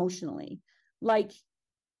really emotionally, like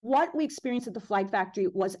what we experienced at the Flag Factory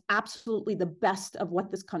was absolutely the best of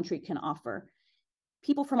what this country can offer.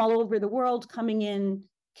 People from all over the world coming in,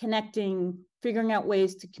 connecting, figuring out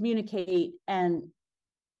ways to communicate and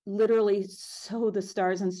literally sew the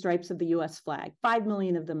stars and stripes of the US flag, 5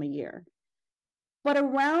 million of them a year. But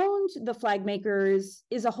around the flag makers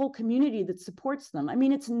is a whole community that supports them. I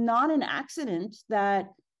mean, it's not an accident that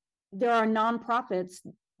there are nonprofits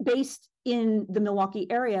based in the Milwaukee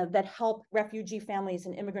area that help refugee families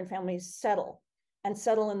and immigrant families settle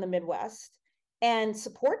in the Midwest and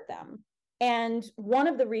support them. And one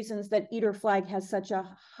of the reasons that Eater Flag has such a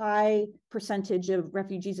high percentage of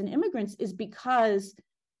refugees and immigrants is because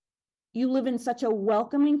you live in such a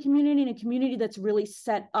welcoming community, and a community that's really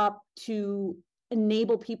set up to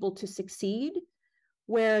enable people to succeed,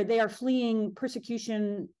 where they are fleeing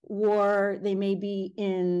persecution, war, they may be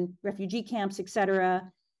in refugee camps, et cetera.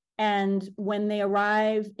 And when they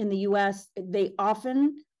arrive in the US, they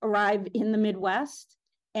often arrive in the Midwest,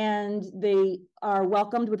 and they are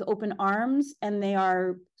welcomed with open arms, and they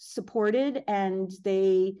are supported, and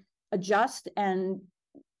they adjust, and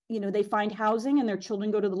they find housing, and their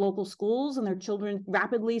children go to the local schools, and their children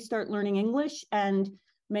rapidly start learning English. And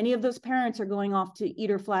many of those parents are going off to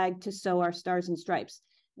Eater Flag to sew our stars and stripes.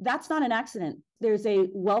 That's not an accident. There's a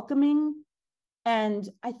welcoming and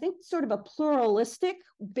I think sort of a pluralistic,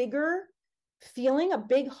 bigger feeling, a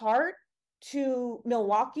big heart to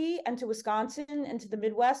Milwaukee and to Wisconsin and to the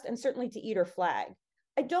Midwest, and certainly to Eater Flag.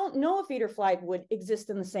 I don't know if Eater Flag would exist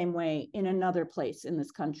in the same way in another place in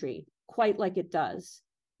this country, quite like it does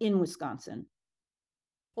in Wisconsin.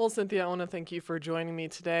 Well, Cynthia, I want to thank you for joining me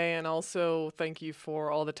today, and also thank you for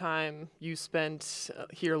all the time you spent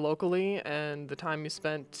here locally and the time you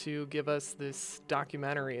spent to give us this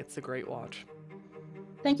documentary. It's a great watch.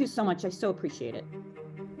 Thank you so much. I so appreciate it.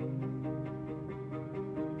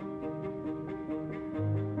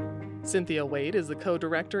 Cynthia Wade is the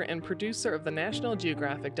co-director and producer of the National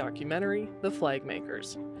Geographic documentary, The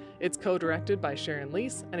Flagmakers. It's co-directed by Sharon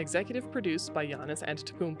Leese and executive produced by Giannis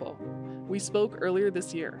Antetokounmpo. We spoke earlier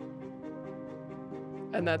this year.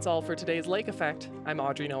 And that's all for today's Lake Effect. I'm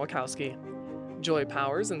Audrey Nowakowski. Joy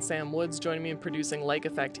Powers and Sam Woods join me in producing Lake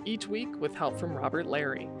Effect each week with help from Robert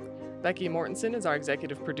Larry. Becky Mortensen is our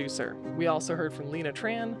executive producer. We also heard from Lena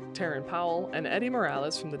Tran, Taryn Powell, and Eddie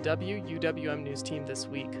Morales from the WUWM News team this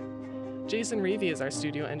week. Jason Reevy is our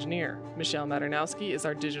studio engineer. Michelle Maternowski is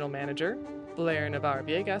our digital manager. Valeria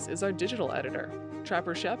Navarre-Viegas is our digital editor.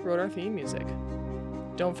 Trapper Shep wrote our theme music.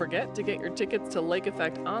 Don't forget to get your tickets to Lake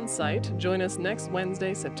Effect on site. Join us next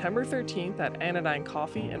Wednesday, September 13th at Anodyne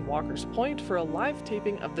Coffee in Walker's Point for a live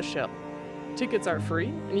taping of the show. Tickets are free,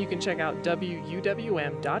 and you can check out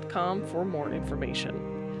WUWM.com for more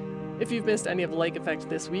information. If you've missed any of Lake Effect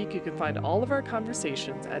this week, you can find all of our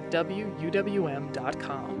conversations at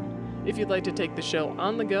WUWM.com. If you'd like to take the show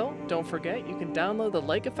on the go, don't forget you can download the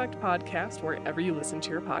Lake Effect podcast wherever you listen to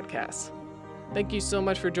your podcasts. Thank you so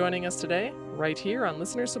much for joining us today, right here on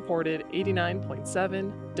listener-supported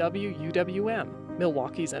 89.7 WUWM,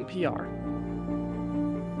 Milwaukee's NPR.